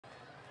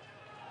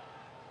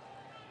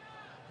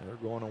They're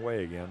going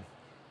away again.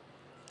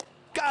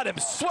 Got him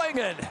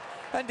swinging,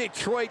 and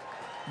Detroit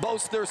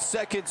boasts their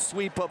second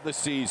sweep of the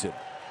season.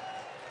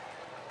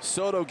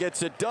 Soto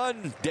gets it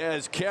done.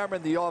 Daz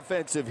Cameron, the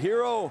offensive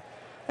hero,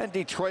 and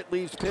Detroit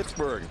leaves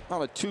Pittsburgh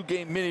on a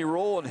 2-game mini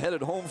roll and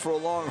headed home for a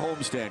long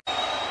homestand.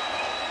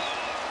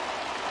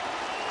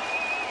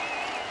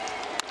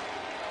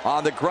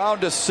 On the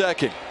ground to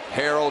second,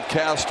 Harold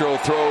Castro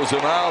throws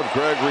him out.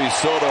 Gregory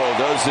Soto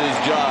does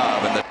his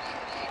job. And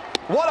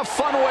what a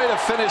fun way to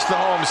finish the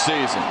home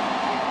season.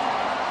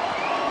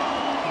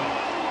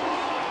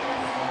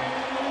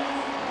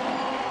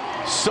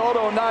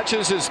 Soto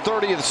notches his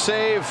 30th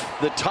save.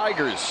 The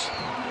Tigers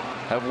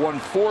have won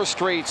 4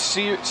 straight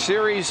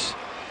series,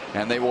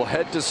 and they will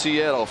head to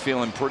Seattle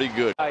feeling pretty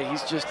good.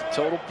 He's just a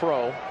total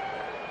pro.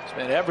 He's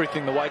been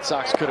everything the White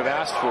Sox could have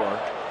asked for.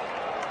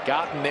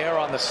 Gotten there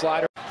on the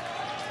slider.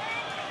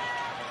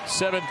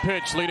 7th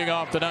pitch leading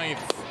off the 9th.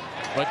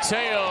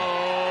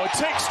 Mateo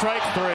takes strike 3.